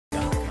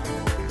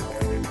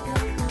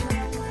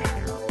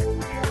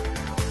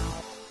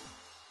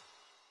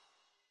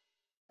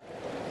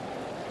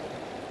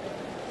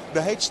The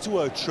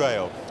H2O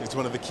Trail is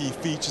one of the key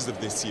features of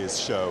this year's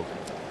show.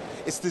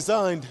 It's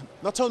designed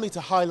not only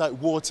to highlight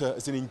water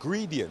as an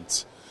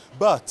ingredient,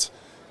 but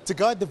to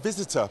guide the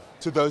visitor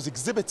to those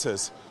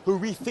exhibitors who are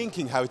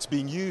rethinking how it's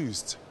being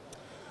used.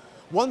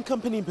 One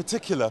company in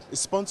particular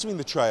is sponsoring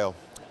the trail.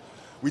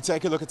 We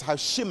take a look at how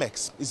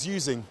Chimex is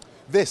using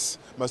this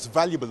most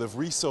valuable of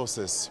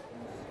resources.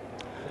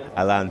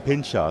 Alain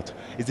Pinchard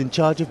is in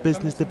charge of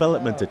business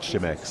development at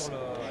Chimex.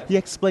 He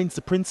explains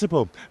the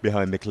principle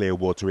behind the Clear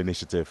Water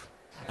initiative.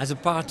 As a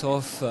part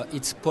of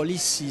its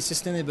policy,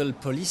 sustainable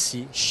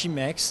policy,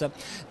 Chimex,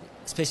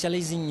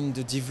 specializing in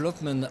the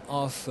development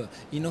of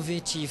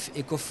innovative,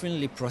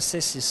 eco-friendly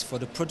processes for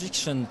the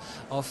production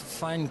of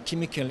fine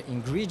chemical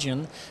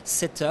ingredients,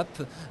 set up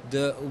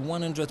the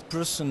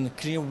 100%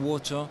 Clear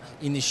Water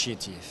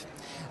initiative.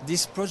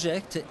 This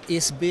project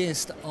is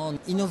based on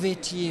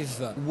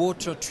innovative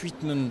water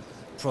treatment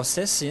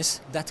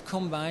processes that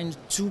combine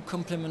two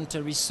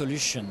complementary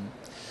solutions.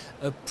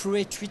 A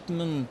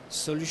pre-treatment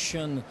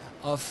solution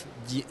of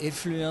the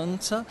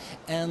effluent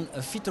and a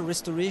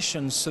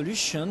phytorestoration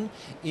solution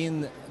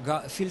in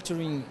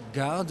filtering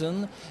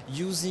garden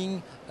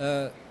using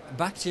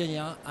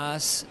bacteria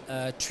as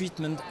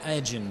treatment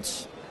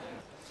agents.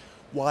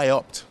 Why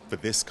opt for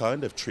this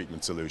kind of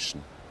treatment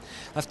solution?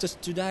 After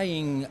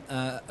studying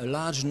a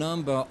large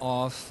number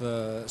of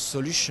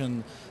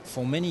solutions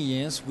for many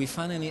years, we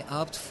finally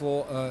opt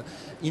for an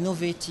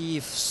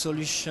innovative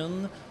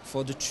solution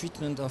for the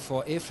treatment of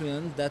our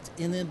effluent that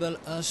enable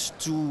us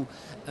to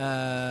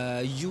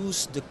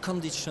use the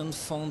conditions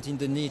found in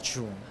the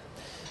nature.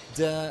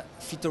 The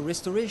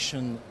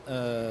phytorestoration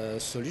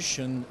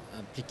solution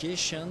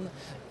application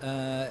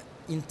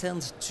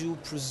intends to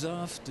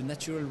preserve the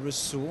natural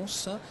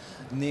resource,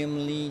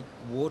 namely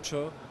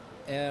water,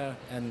 air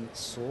and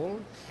soil,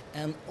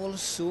 and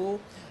also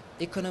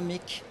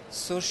economic,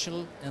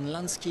 social and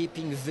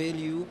landscaping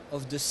value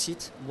of the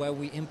site where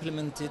we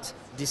implemented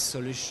this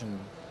solution.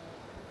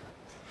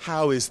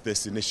 How is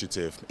this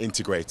initiative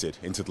integrated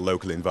into the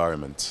local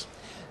environment?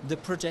 The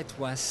project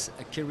was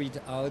carried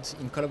out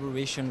in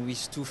collaboration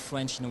with two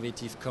French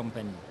innovative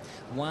companies,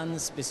 one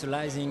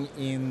specializing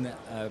in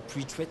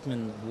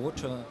pre-treatment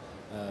water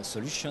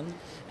solution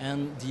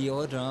and the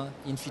other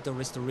in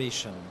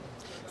phytorestoration.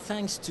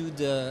 Thanks to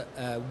the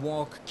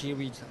work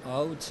carried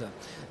out,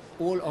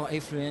 all our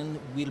effluent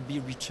will be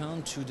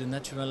returned to the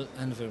natural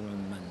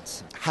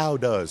environment. How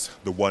does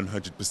the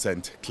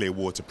 100% Clear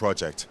Water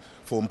project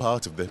form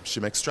part of the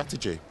Chimex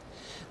strategy?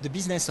 The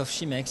business of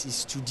Chimex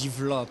is to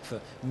develop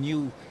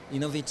new,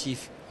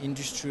 innovative,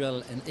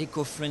 industrial and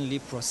eco-friendly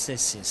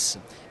processes.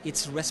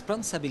 Its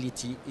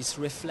responsibility is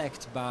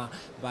reflected by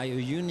a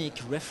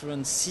unique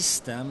reference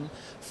system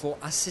for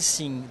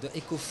assessing the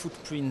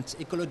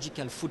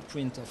ecological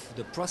footprint of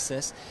the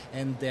process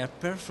and their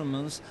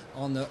performance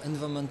on an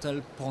environmental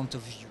point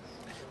of view.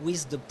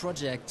 With the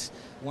project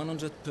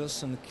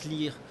 100%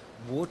 Clear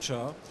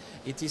Water,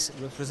 it is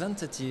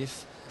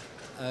representative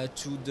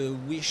to the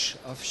wish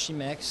of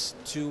Chimex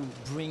to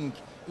bring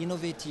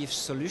innovative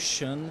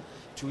solutions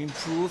to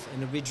improve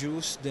and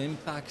reduce the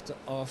impact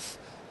of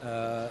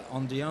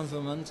on the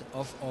environment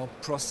of our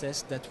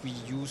process that we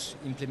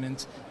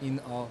implement in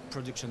our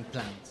production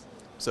plant.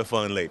 So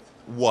finally,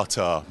 what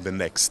are the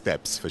next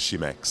steps for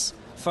Chimex?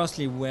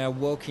 Firstly, we are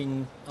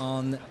working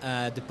on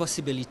the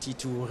possibility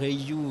to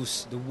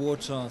reuse the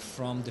water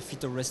from the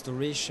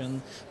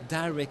phytorestoration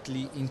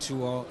directly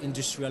into our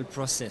industrial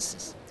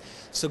processes.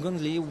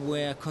 Secondly,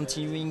 we are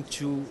continuing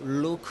to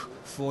look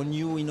for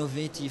new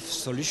innovative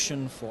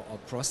solutions for our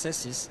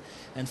processes.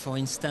 And for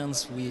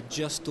instance, we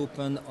just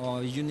opened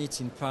our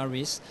unit in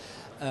Paris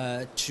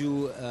that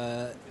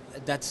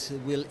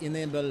will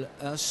enable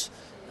us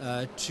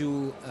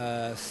to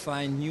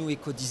find new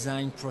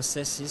eco-design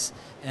processes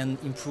and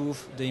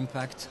improve the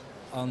impact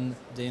on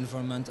the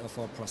environment of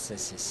our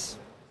processes.